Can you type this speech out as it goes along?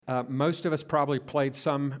Most of us probably played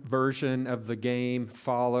some version of the game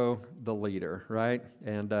Follow the Leader, right?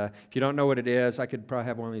 And if you don't know what it is, I could probably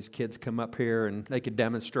have one of these kids come up here and they could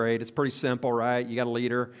demonstrate. It's pretty simple, right? You got a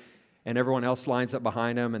leader, and everyone else lines up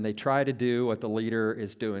behind them, and they try to do what the leader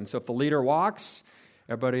is doing. So if the leader walks,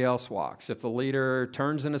 everybody else walks. If the leader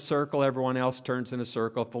turns in a circle, everyone else turns in a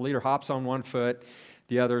circle. If the leader hops on one foot,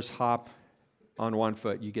 the others hop on one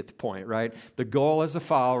foot. You get the point, right? The goal as a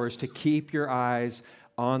follower is to keep your eyes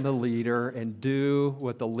on the leader and do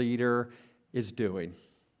what the leader is doing.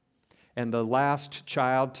 And the last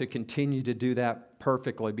child to continue to do that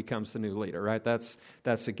perfectly becomes the new leader, right? That's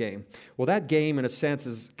the game. Well, that game, in a sense,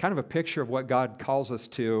 is kind of a picture of what God calls us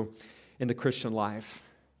to in the Christian life.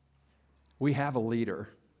 We have a leader,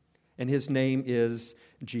 and his name is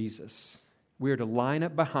Jesus. We are to line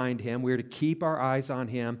up behind him. We are to keep our eyes on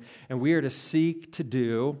him, and we are to seek to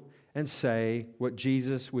do and say what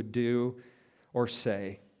Jesus would do or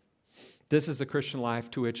say. This is the Christian life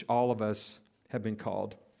to which all of us have been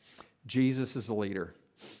called. Jesus is the leader.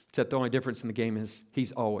 Except the only difference in the game is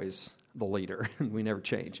he's always the leader. We never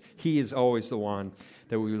change. He is always the one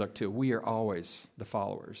that we look to. We are always the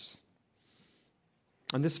followers.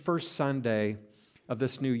 On this first Sunday of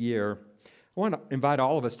this new year, I want to invite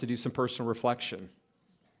all of us to do some personal reflection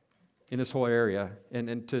in this whole area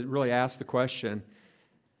and to really ask the question,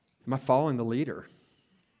 am I following the leader?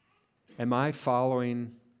 Am I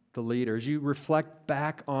following the leader? As you reflect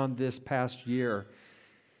back on this past year,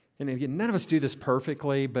 and again, none of us do this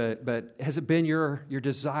perfectly, but has it been your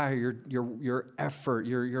desire, your effort,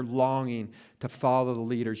 your longing to follow the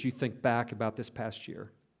leaders? You think back about this past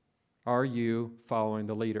year. Are you following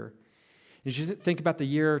the leader? As you think about the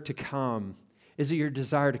year to come, is it your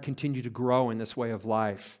desire to continue to grow in this way of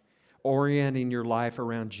life, orienting your life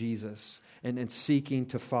around Jesus and seeking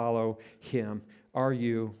to follow him? Are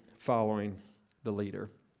you following the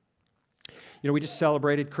leader? You know, we just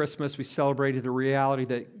celebrated Christmas. We celebrated the reality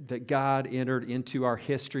that God entered into our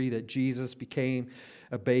history, that Jesus became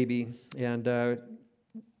a baby. And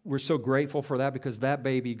we're so grateful for that because that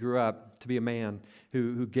baby grew up to be a man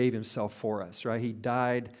who gave himself for us, right? He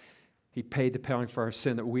died. He paid the penalty for our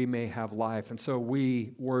sin that we may have life. And so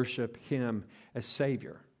we worship him as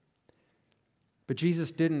Savior. But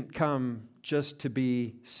Jesus didn't come just to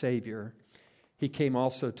be Savior. He came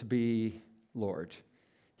also to be Lord.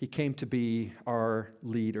 He came to be our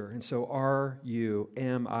leader. And so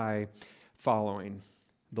am I following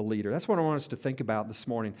the leader? That's what I want us to think about this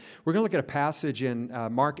morning. We're going to look at a passage in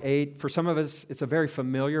Mark 8. For some of us, it's a very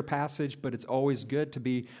familiar passage, but it's always good to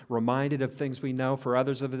be reminded of things we know. For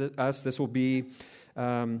others of us, this will be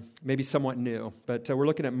maybe somewhat new. But we're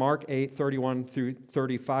looking at Mark 8, 31 through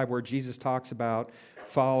 35, where Jesus talks about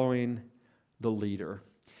following the leader.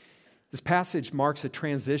 This passage marks a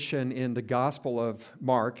transition in the Gospel of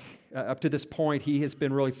Mark. Up to this point, he has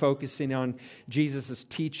been really focusing on Jesus'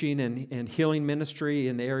 teaching and healing ministry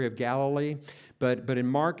in the area of Galilee. But in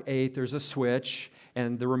Mark 8, there's a switch,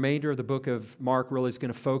 and the remainder of the book of Mark really is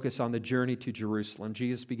going to focus on the journey to Jerusalem.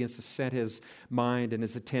 Jesus begins to set his mind and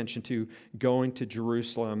his attention to going to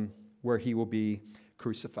Jerusalem, where he will be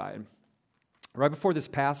crucified. Right before this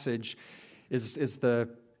passage is the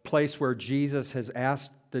place where Jesus has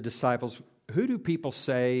asked the disciples, who do people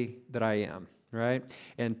say that I am, right?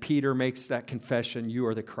 And Peter makes that confession, you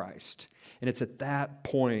are the Christ. And it's at that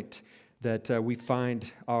point that we find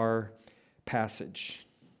our passage.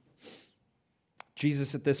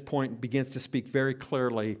 Jesus at this point begins to speak very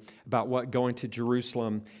clearly about what going to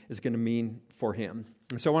Jerusalem is going to mean for him.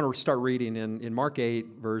 And so I want to start reading in Mark 8,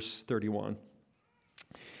 verse 31.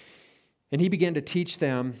 And he began to teach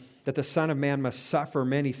them that the Son of Man must suffer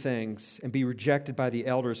many things and be rejected by the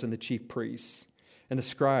elders and the chief priests and the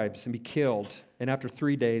scribes and be killed, and after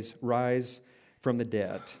 3 days rise from the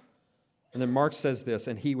dead. And then Mark says this,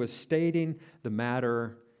 and he was stating the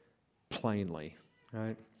matter plainly,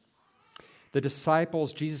 right? The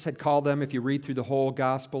disciples, Jesus had called them, if you read through the whole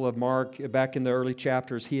Gospel of Mark, back in the early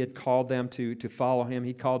chapters, he had called them to follow him.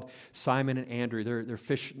 He called Simon and Andrew, they're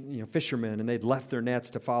fishermen, and they'd left their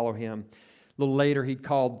nets to follow him. A little later, he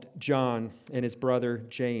called John and his brother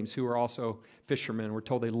James, who were also fishermen. We're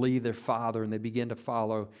told they leave their father and they begin to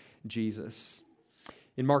follow Jesus.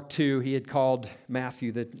 In Mark 2, he had called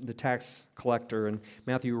Matthew, the tax collector, and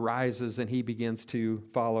Matthew rises and he begins to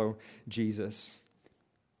follow Jesus.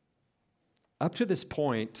 Up to this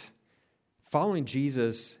point, following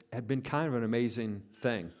Jesus had been kind of an amazing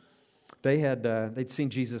thing. They'd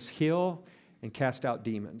seen Jesus heal and cast out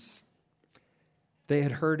demons. They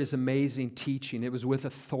had heard his amazing teaching. It was with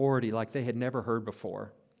authority like they had never heard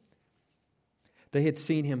before. They had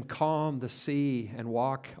seen him calm the sea and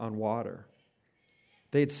walk on water.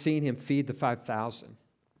 They had seen him feed the 5,000.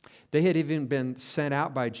 They had even been sent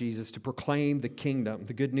out by Jesus to proclaim the kingdom,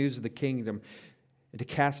 the good news of the kingdom, and to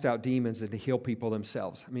cast out demons and to heal people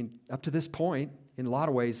themselves. I mean, up to this point, in a lot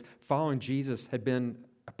of ways, following Jesus had been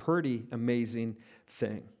a pretty amazing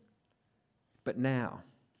thing. But now,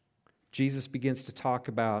 Jesus begins to talk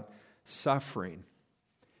about suffering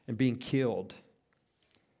and being killed.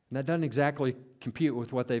 And that doesn't exactly compute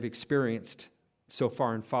with what they've experienced so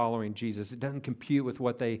far in following Jesus. It doesn't compute with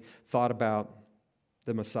what they thought about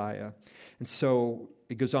the Messiah. And so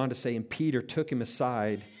it goes on to say, and Peter took him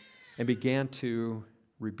aside and began to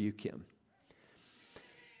rebuke him.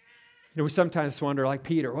 We sometimes wonder, like,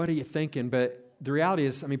 Peter, what are you thinking? But the reality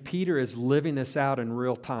is, Peter is living this out in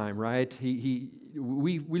real time, right?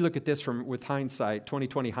 We look at this with hindsight,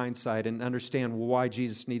 2020 hindsight, and understand why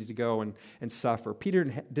Jesus needed to go and suffer. Peter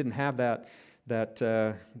didn't have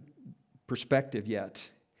that perspective yet,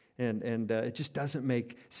 and it just doesn't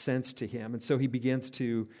make sense to him. And so he begins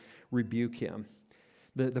to rebuke him.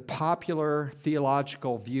 The popular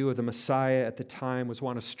theological view of the Messiah at the time was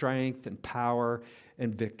one of strength and power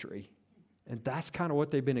and victory. And that's kind of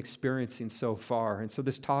what they've been experiencing so far. And so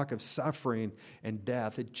this talk of suffering and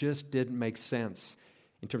death, it just didn't make sense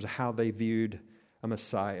in terms of how they viewed a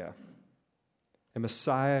Messiah. A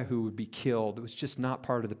Messiah who would be killed. It was just not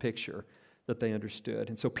part of the picture that they understood.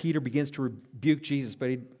 And so Peter begins to rebuke Jesus, but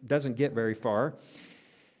he doesn't get very far.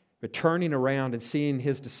 But turning around and seeing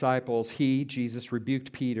his disciples, Jesus,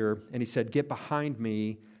 rebuked Peter, and he said, "Get behind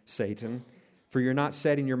me, Satan, for you're not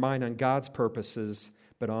setting your mind on God's purposes,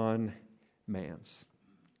 but on man's."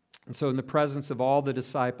 And so in the presence of all the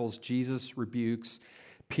disciples, Jesus rebukes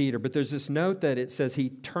Peter. But there's this note that it says he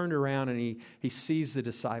turned around and he sees the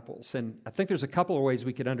disciples. And I think there's a couple of ways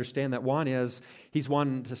we could understand that. One is he's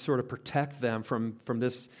wanting to sort of protect them from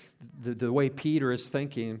this, the way Peter is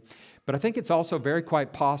thinking. But I think it's also very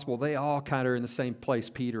quite possible they all kind of are in the same place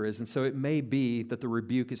Peter is. And so it may be that the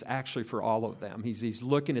rebuke is actually for all of them. He's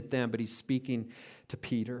looking at them, but he's speaking to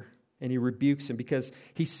Peter. And he rebukes him because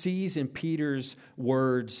he sees in Peter's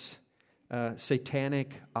words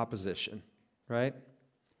satanic opposition, right?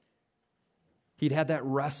 He'd had that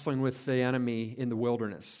wrestling with the enemy in the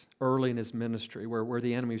wilderness early in his ministry where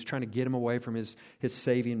the enemy was trying to get him away from his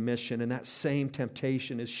saving mission. And that same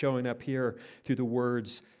temptation is showing up here through the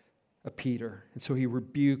words of Peter. And so he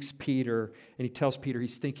rebukes Peter, and he tells Peter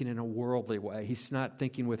he's thinking in a worldly way. He's not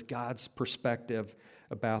thinking with God's perspective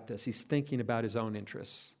about this. He's thinking about his own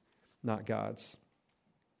interests, not God's.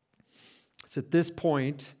 It's at this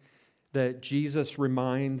point that Jesus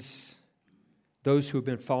reminds those who have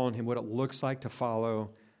been following him what it looks like to follow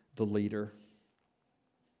the leader.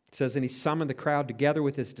 It says, and he summoned the crowd together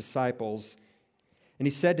with his disciples, and he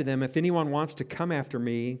said to them, if anyone wants to come after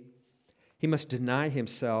me, he must deny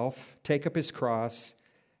himself, take up his cross,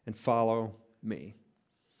 and follow me.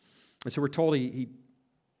 And so we're told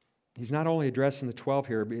he's not only addressing the 12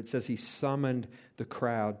 here, but it says he summoned the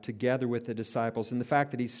crowd together with the disciples. And the fact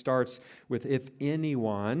that he starts with, if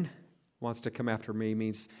anyone wants to come after me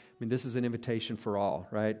means, this is an invitation for all,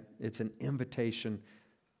 right? It's an invitation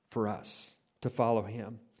for us to follow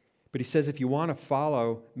him. But he says, if you want to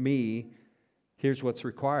follow me, here's what's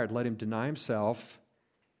required. Let him deny himself,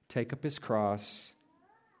 take up his cross,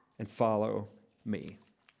 and follow me.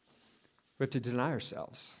 We have to deny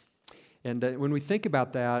ourselves. And when we think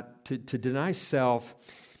about that, to deny self,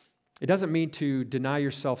 it doesn't mean to deny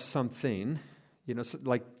yourself something.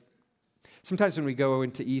 Like sometimes when we go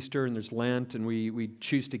into Easter and there's Lent and we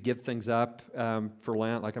choose to give things up for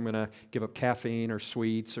Lent, like I'm going to give up caffeine or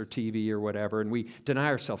sweets or TV or whatever, and we deny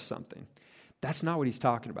ourselves something. That's not what he's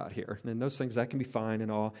talking about here. And those things, that can be fine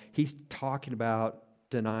and all. He's talking about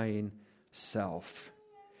denying self.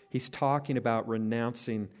 He's talking about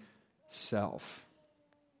renouncing self.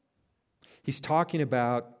 He's talking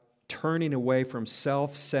about turning away from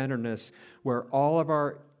self-centeredness where all of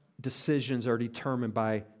our decisions are determined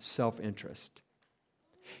by self-interest.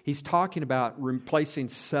 He's talking about replacing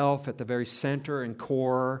self at the very center and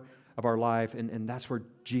core of our life, and that's where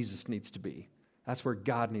Jesus needs to be. That's where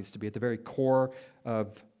God needs to be, at the very core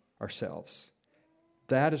of ourselves.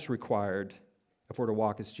 That is required if we're to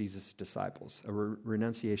walk as Jesus' disciples, a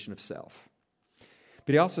renunciation of self.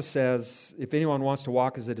 But he also says, if anyone wants to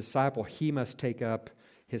walk as a disciple, he must take up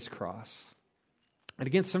his cross. And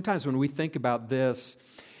again, sometimes when we think about this,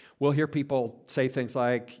 we'll hear people say things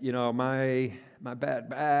like, my bad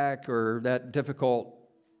back, or that difficult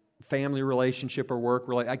family relationship or work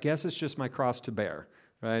relationship. I guess it's just my cross to bear,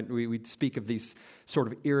 right? We speak of these sort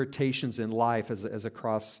of irritations in life as a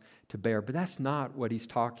cross to bear, but that's not what he's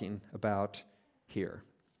talking about here.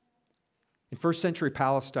 In first century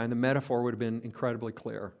Palestine, the metaphor would have been incredibly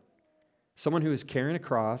clear. Someone who is carrying a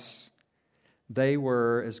cross, they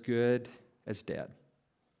were as good as dead.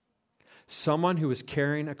 Someone who was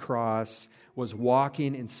carrying a cross was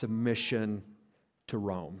walking in submission to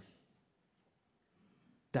Rome.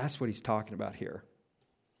 That's what he's talking about here.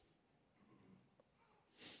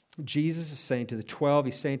 Jesus is saying to the 12,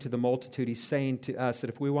 he's saying to the multitude, he's saying to us that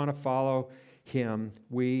if we want to follow him,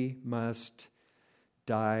 we must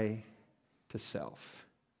die to self.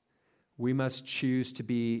 We must choose to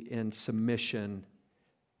be in submission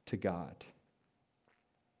to God.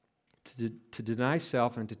 To deny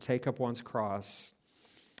self and to take up one's cross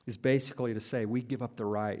is basically to say we give up the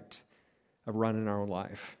right of running our own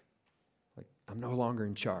life. Like, I'm no longer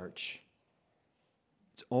in charge.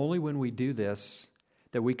 It's only when we do this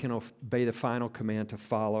that we can obey the final command to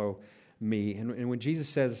follow me. And when Jesus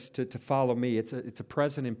says to follow me, it's a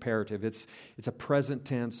present imperative. It's a present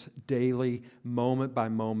tense, daily, moment by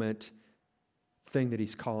moment thing that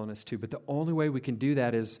he's calling us to. But the only way we can do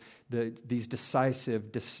that is these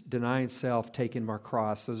decisive, denying self, taking our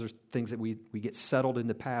cross. Those are things that we get settled in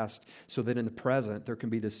the past so that in the present there can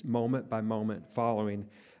be this moment by moment following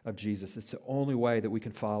of Jesus. It's the only way that we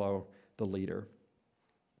can follow the leader.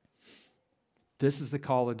 This is the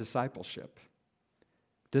call of discipleship.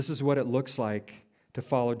 This is what it looks like to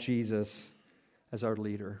follow Jesus as our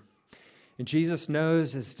leader. And Jesus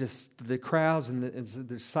knows as just the crowds and the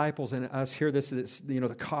disciples and us hear this,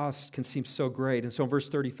 the cost can seem so great. And so in verse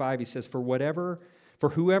 35, he says, For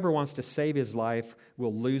whoever wants to save his life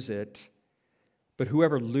will lose it, but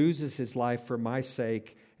whoever loses his life for my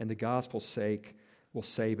sake and the gospel's sake will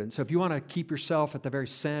save it. And so if you want to keep yourself at the very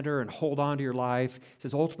center and hold on to your life, it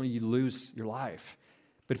says ultimately you lose your life.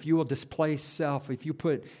 But if you will displace self, if you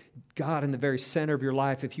put God in the very center of your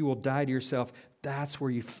life, if you will die to yourself, that's where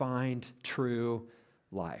you find true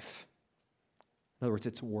life. In other words,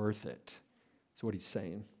 it's worth it. That's what he's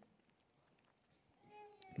saying.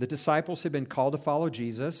 The disciples had been called to follow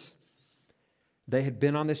Jesus. They had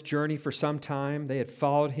been on this journey for some time. They had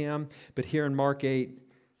followed him. But here in Mark 8,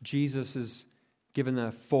 Jesus is given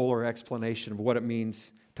a fuller explanation of what it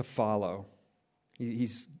means to follow.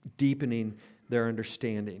 He's deepening their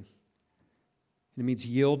understanding. It means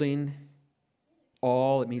yielding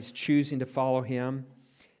all. It means choosing to follow him.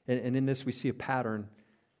 And in this we see a pattern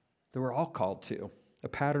that we're all called to. A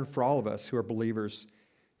pattern for all of us who are believers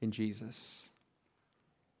in Jesus.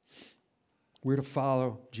 We're to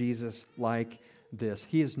follow Jesus like this.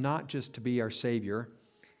 He is not just to be our Savior.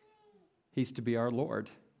 He's to be our Lord.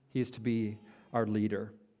 He is to be our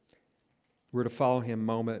leader. We're to follow him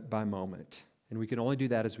moment by moment. And we can only do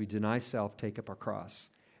that as we deny self, take up our cross,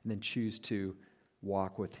 and then choose to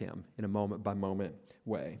walk with him in a moment by moment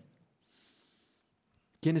way.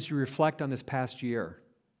 Again, as you reflect on this past year,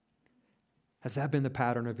 has that been the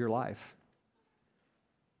pattern of your life?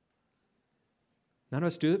 None of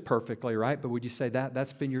us do it perfectly, right? But would you say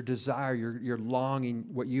that's been your desire, your longing,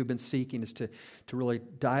 what you've been seeking is to really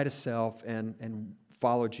die to self and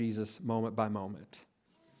follow Jesus moment by moment?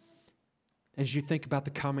 As you think about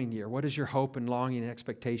the coming year, what is your hope and longing and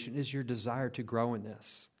expectation? Is your desire to grow in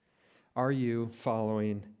this? Are you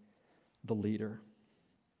following the leader?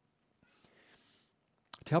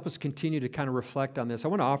 To help us continue to kind of reflect on this, I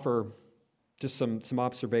want to offer just some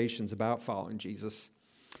observations about following Jesus.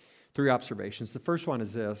 3 observations. The first one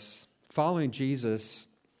is this: following Jesus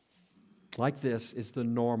like this is the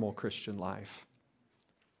normal Christian life.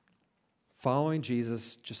 Following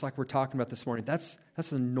Jesus, just like we're talking about this morning, that's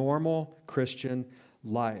a normal Christian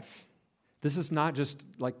life. This is not just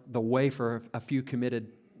like the way for a few committed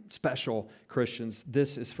special Christians.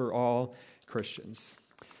 This is for all Christians.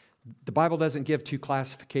 The Bible doesn't give 2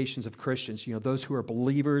 classifications of Christians, those who are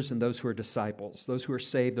believers and those who are disciples, those who are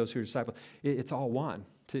saved, those who are disciples. It's all one.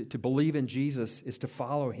 To believe in Jesus is to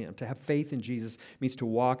follow him. To have faith in Jesus means to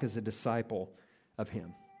walk as a disciple of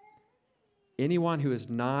him. Anyone who is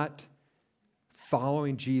not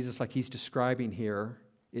following Jesus like he's describing here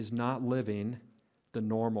is not living the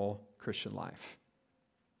normal Christian life.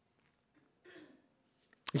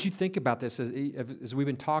 As you think about this, as we've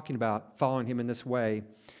been talking about following him in this way,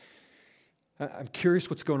 I'm curious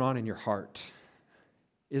what's going on in your heart.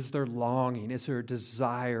 Is there longing? Is there a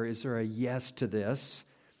desire? Is there a yes to this?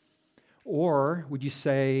 Or would you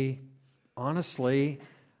say, honestly,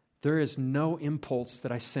 there is no impulse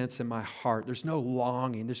that I sense in my heart. There's no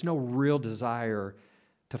longing. There's no real desire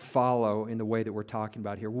to follow in the way that we're talking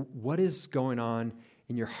about here. What is going on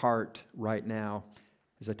in your heart right now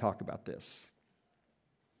as I talk about this?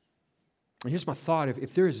 And here's my thought.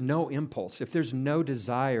 If there is no impulse, if there's no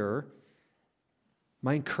desire,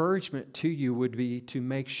 My encouragement to you would be to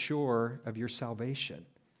make sure of your salvation.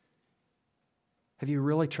 Have you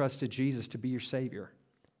really trusted Jesus to be your Savior?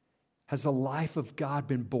 Has the life of God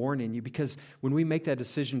been born in you? Because when we make that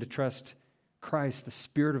decision to trust Christ, the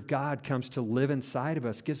Spirit of God comes to live inside of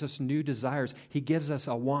us, gives us new desires. He gives us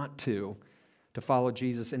a want to follow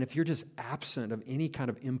Jesus. And if you're just absent of any kind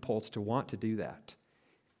of impulse to want to do that,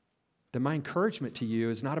 then my encouragement to you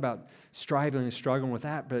is not about striving and struggling with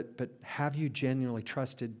that, but have you genuinely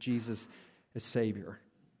trusted Jesus as Savior?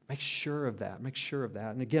 Make sure of that. Make sure of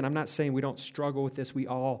that. And again, I'm not saying we don't struggle with this. We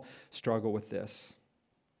all struggle with this.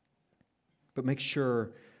 But make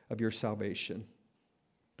sure of your salvation.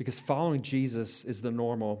 Because following Jesus is the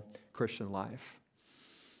normal Christian life.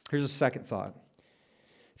 Here's a second thought.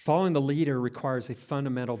 Following the leader requires a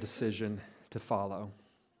fundamental decision to follow.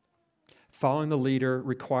 Following the leader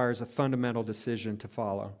requires a fundamental decision to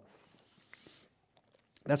follow.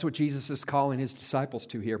 That's what Jesus is calling his disciples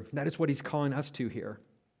to here. That is what he's calling us to here.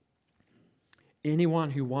 Anyone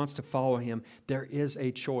who wants to follow him, there is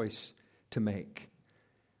a choice to make.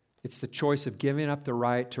 It's the choice of giving up the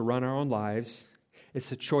right to run our own lives. It's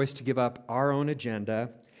the choice to give up our own agenda.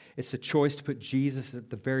 It's the choice to put Jesus at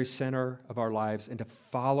the very center of our lives and to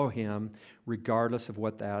follow him regardless of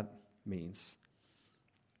what that means.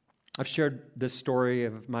 I've shared this story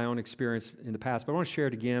of my own experience in the past, but I want to share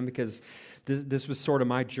it again because this was sort of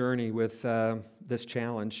my journey with this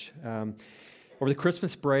challenge. Over the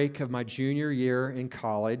Christmas break of my junior year in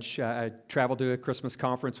college, I traveled to a Christmas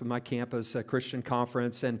conference with my campus, a Christian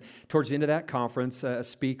conference, and towards the end of that conference, a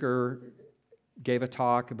speaker gave a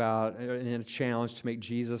talk about and a challenge to make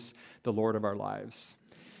Jesus the Lord of our lives.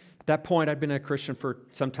 At that point, I'd been a Christian for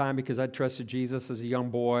some time because I'd trusted Jesus as a young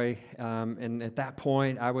boy. And at that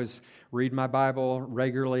point, I was reading my Bible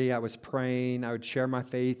regularly. I was praying. I would share my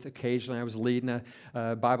faith occasionally. I was leading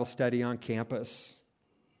a Bible study on campus.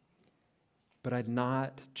 But I'd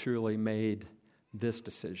not truly made this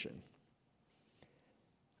decision.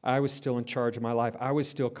 I was still in charge of my life. I was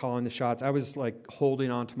still calling the shots. I was like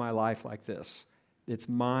holding on to my life like this. It's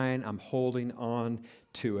mine. I'm holding on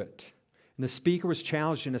to it. And the speaker was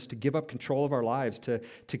challenging us to give up control of our lives, to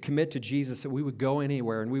commit to Jesus, that we would go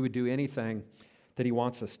anywhere and we would do anything that he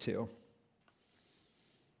wants us to.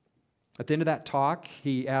 At the end of that talk,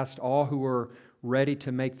 he asked all who were ready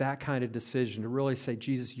to make that kind of decision to really say,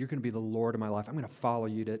 Jesus, you're going to be the Lord of my life. I'm going to follow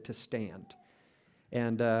you to stand.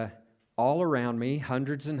 And all around me,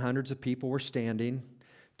 hundreds and hundreds of people were standing.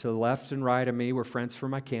 To the left and right of me were friends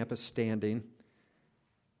from my campus standing,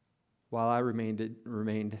 while I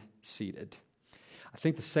remained seated. I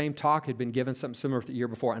think the same talk had been given something similar the year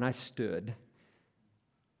before, and I stood.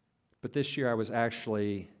 But this year I was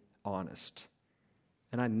actually honest.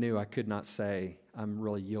 And I knew I could not say I'm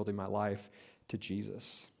really yielding my life to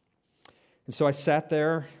Jesus. And so I sat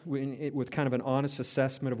there with kind of an honest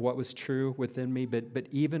assessment of what was true within me. But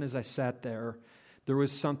even as I sat there, there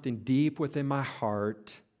was something deep within my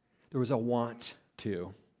heart. There was a want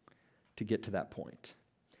to get to that point.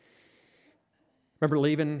 Remember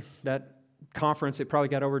leaving that conference, it probably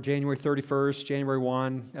got over January 31st, January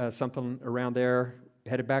 1, something around there,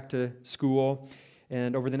 headed back to school.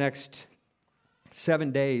 And over the next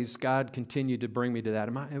 7 days, God continued to bring me to that.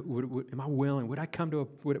 Am I willing? Would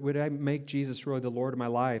I make Jesus really the Lord of my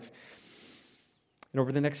life? And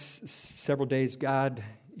over the next several days, God,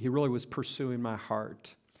 he really was pursuing my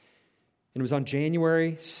heart. And it was on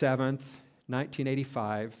January 7th,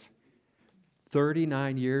 1985,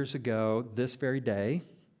 39 years ago, this very day,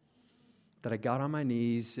 that I got on my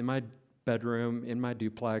knees in my bedroom, in my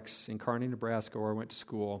duplex in Kearney, Nebraska, where I went to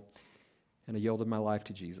school, and I yielded my life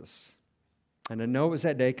to Jesus. And I know it was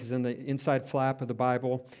that day because in the inside flap of the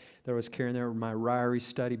Bible that I was carrying there, my Ryrie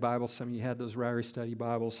Study Bible, some of you had those Ryrie Study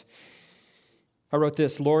Bibles, I wrote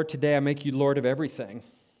this: Lord, today I make you Lord of everything.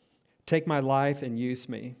 Take my life and use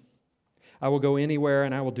me. I will go anywhere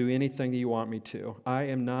and I will do anything that you want me to. I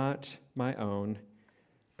am not my own,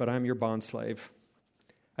 but I'm your bondslave.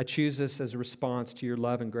 I choose this as a response to your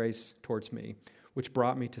love and grace towards me, which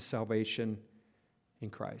brought me to salvation in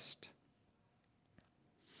Christ.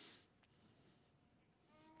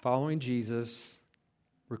 Following Jesus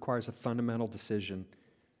requires a fundamental decision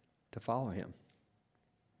to follow him.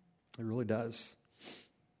 It really does.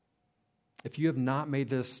 If you have not made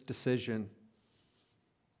this decision,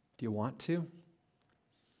 do you want to?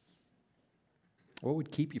 What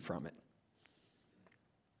would keep you from it?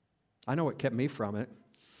 I know what kept me from it.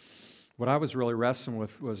 What I was really wrestling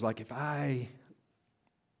with was like, if I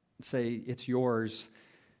say it's yours,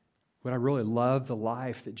 would I really love the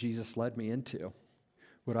life that Jesus led me into?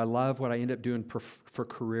 Would I love what I end up doing for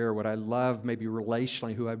career? Would I love maybe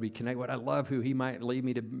relationally who I'd be connected? Would I love who he might lead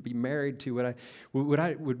me to be married to?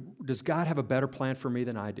 Does God have a better plan for me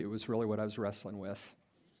than I do? Was really what I was wrestling with.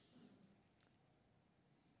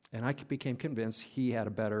 And I became convinced he had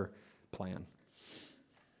a better plan.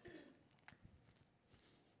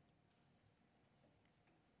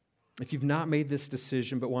 If you've not made this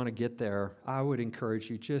decision but want to get there, I would encourage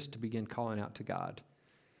you just to begin calling out to God.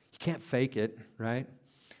 You can't fake it, right?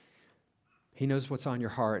 He knows what's on your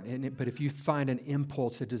heart. But if you find an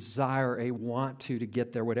impulse, a desire, a want to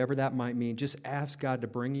get there, whatever that might mean, just ask God to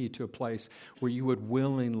bring you to a place where you would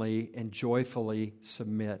willingly and joyfully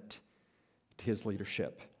submit to his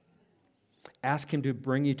leadership. Ask him to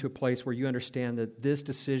bring you to a place where you understand that this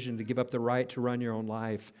decision to give up the right to run your own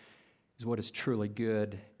life is what is truly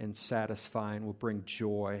good and satisfying, will bring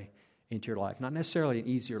joy into your life. Not necessarily an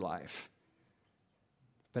easier life,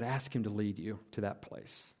 but ask him to lead you to that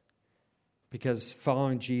place. Because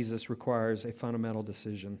following Jesus requires a fundamental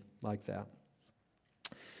decision like that.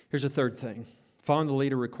 Here's a third thing. Following the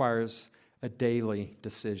leader requires a daily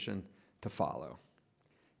decision to follow.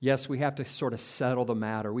 Yes, we have to sort of settle the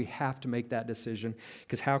matter. We have to make that decision,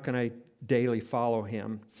 because how can I daily follow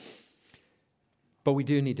him? But we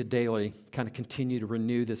do need to daily kind of continue to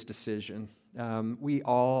renew this decision. We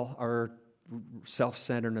all are,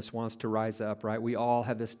 self-centeredness wants to rise up, right? We all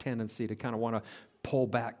have this tendency to kind of want to pull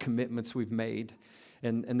back commitments we've made.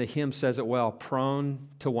 And the hymn says it well, prone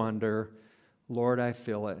to wonder, Lord, I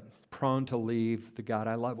feel it. Prone to leave the God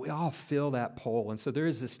I love. We all feel that pull. And so there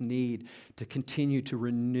is this need to continue to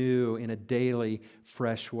renew in a daily,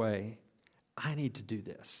 fresh way. I need to do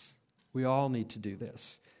this. We all need to do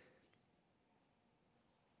this.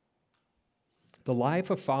 The life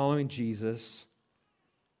of following Jesus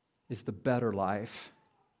is the better life,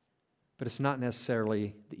 but it's not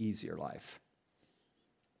necessarily the easier life.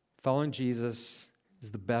 Following Jesus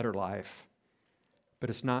is the better life, but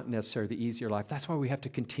it's not necessarily the easier life. That's why we have to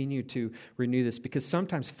continue to renew this, because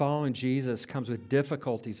sometimes following Jesus comes with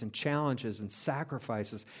difficulties and challenges and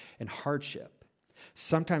sacrifices and hardship.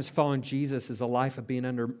 Sometimes following Jesus is a life of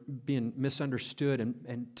being misunderstood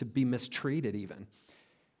and to be mistreated even.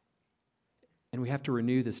 And we have to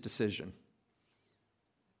renew this decision.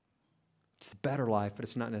 It's the better life, but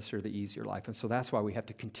it's not necessarily the easier life. And so that's why we have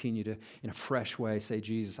to continue to, in a fresh way, say,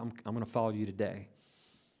 Jesus, I'm going to follow you today.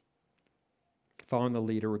 Following the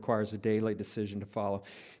leader requires a daily decision to follow.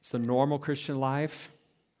 It's the normal Christian life.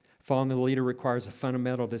 Following the leader requires a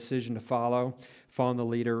fundamental decision to follow. Following the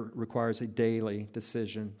leader requires a daily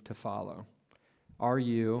decision to follow. Are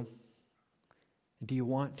you, do you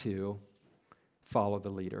want to follow the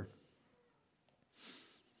leader?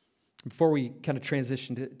 Before we kind of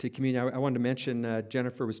transition to communion, I wanted to mention,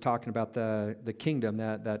 Jennifer was talking about the kingdom,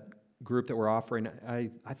 that group that we're offering.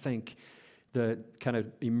 I think the kind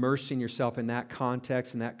of immersing yourself in that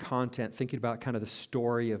context and that content, thinking about kind of the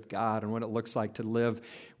story of God and what it looks like to live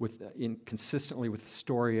consistently with the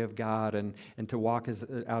story of God and to walk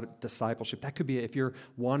out discipleship. That could be, if you're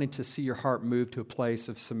wanting to see your heart move to a place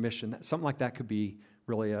of submission, something like that could be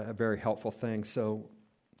really a very helpful thing. So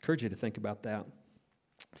I encourage you to think about that.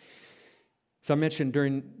 So I mentioned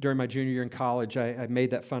during my junior year in college, I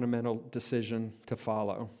made that fundamental decision to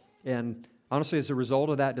follow. And honestly, as a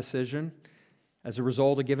result of that decision, as a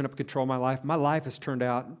result of giving up control of my life has turned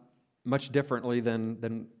out much differently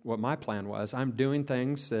than what my plan was. I'm doing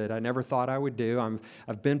things that I never thought I would do.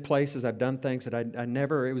 I've been places, I've done things that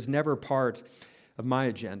it was never part of my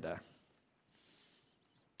agenda.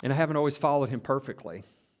 And I haven't always followed him perfectly.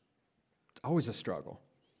 It's always a struggle.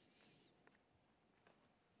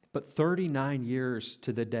 But 39 years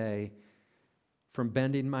to the day from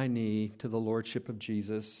bending my knee to the lordship of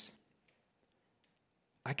Jesus,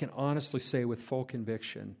 I can honestly say with full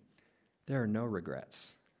conviction, there are no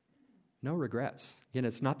regrets. No regrets. Again,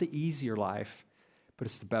 it's not the easier life, but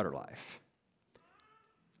it's the better life.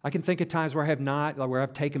 I can think of times where where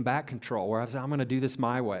I've taken back control, where I've said, I'm going to do this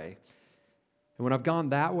my way. And when I've gone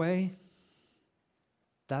that way,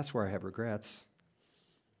 that's where I have regrets.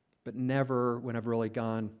 But never when I've really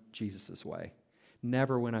gone Jesus' way.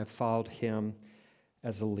 Never when I've followed him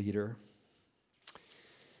as a leader.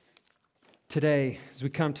 Today, as we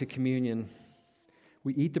come to communion,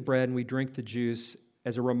 we eat the bread and we drink the juice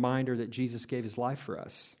as a reminder that Jesus gave his life for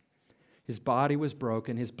us. His body was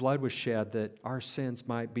broken, his blood was shed that our sins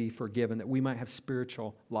might be forgiven, that we might have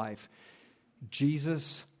spiritual life.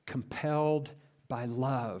 Jesus, compelled by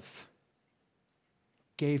love,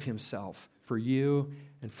 gave himself for you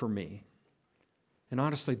and for me. And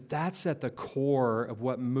honestly, that's at the core of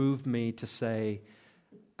what moved me to say,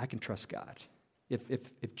 I can trust God.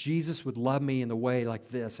 If Jesus would love me in the way like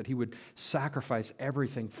this, that he would sacrifice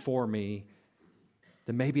everything for me,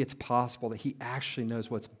 then maybe it's possible that he actually knows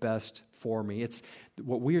what's best for me. It's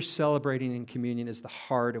what we are celebrating in communion is the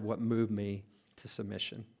heart of what moved me to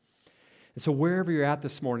submission. And so wherever you're at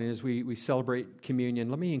this morning as we celebrate communion,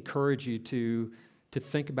 let me encourage you to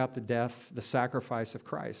think about the death, the sacrifice of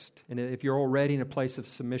Christ. And if you're already in a place of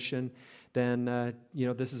submission, then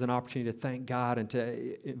this is an opportunity to thank God and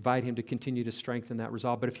to invite him to continue to strengthen that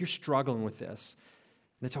resolve. But if you're struggling with this,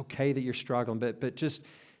 and it's okay that you're struggling, but just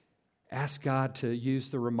ask God to use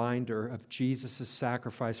the reminder of Jesus'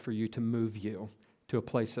 sacrifice for you to move you to a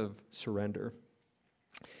place of surrender.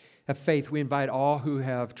 Have faith. We invite all who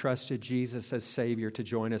have trusted Jesus as Savior to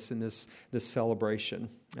join us in this celebration.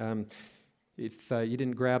 If you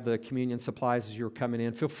didn't grab the communion supplies as you were coming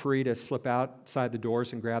in, feel free to slip outside the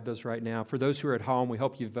doors and grab those right now. For those who are at home, we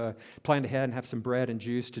hope you've planned ahead and have some bread and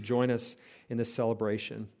juice to join us in this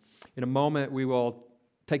celebration. In a moment, we will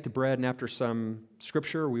take the bread, and after some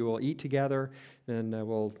scripture, we will eat together, and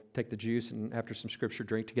we'll take the juice, and after some scripture,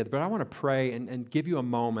 drink together. But I want to pray and give you a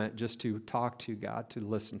moment just to talk to God, to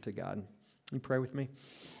listen to God. Can you pray with me?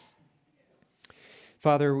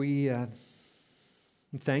 Father, we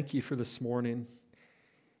thank you for this morning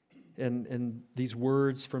and these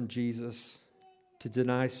words from Jesus to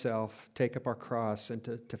deny self, take up our cross, and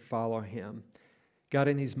to follow him. God,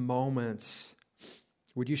 in these moments,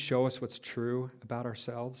 would you show us what's true about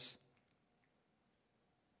ourselves?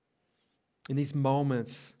 In these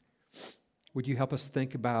moments, would you help us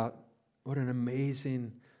think about what an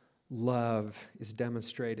amazing love is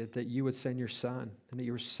demonstrated, that you would send your Son, and that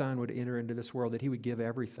your Son would enter into this world, that he would give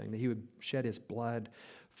everything, that he would shed his blood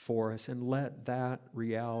for us, and let that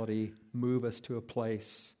reality move us to a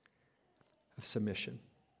place of submission.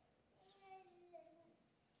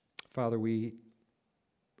 Father, we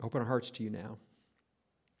open our hearts to you now.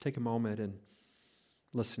 Take a moment and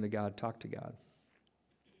listen to God, talk to God.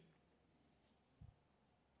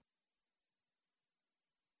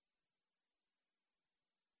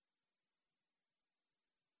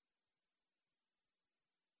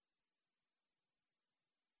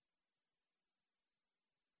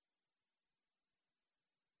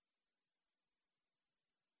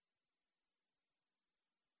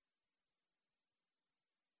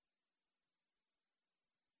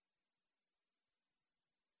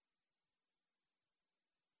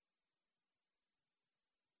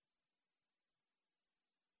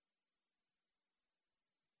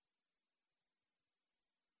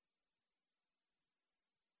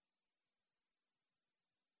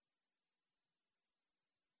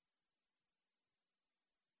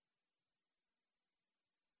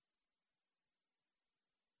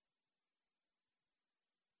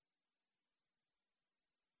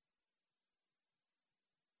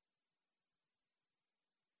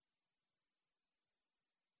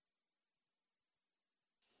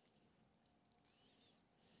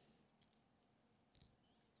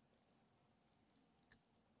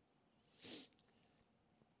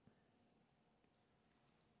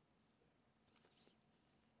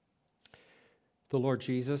 The Lord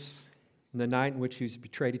Jesus, in the night in which he was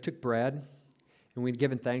betrayed, he took bread, and when he'd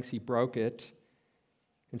given thanks, he broke it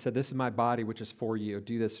and said, "This is my body, which is for you.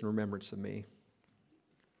 Do this in remembrance of me."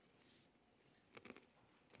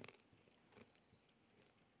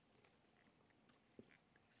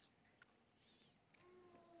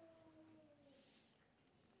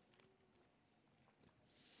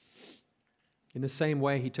 In the same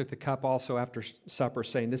way, he took the cup also after supper,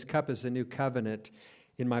 saying, "This cup is the new covenant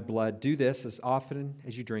in my blood. Do this as often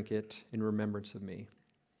as you drink it in remembrance of me."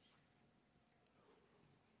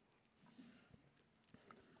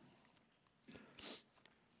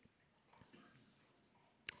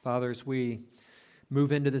 Father, as we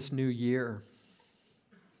move into this new year,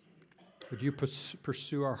 would you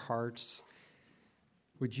pursue our hearts?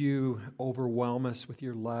 Would you overwhelm us with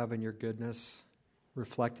your love and your goodness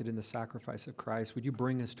reflected in the sacrifice of Christ? Would you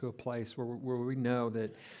bring us to a place where we know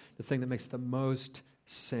that the thing that makes the most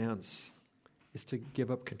sense is to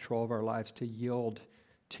give up control of our lives, to yield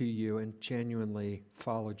to you and genuinely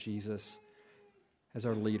follow Jesus as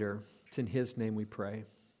our leader. It's in his name we pray.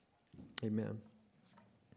 Amen.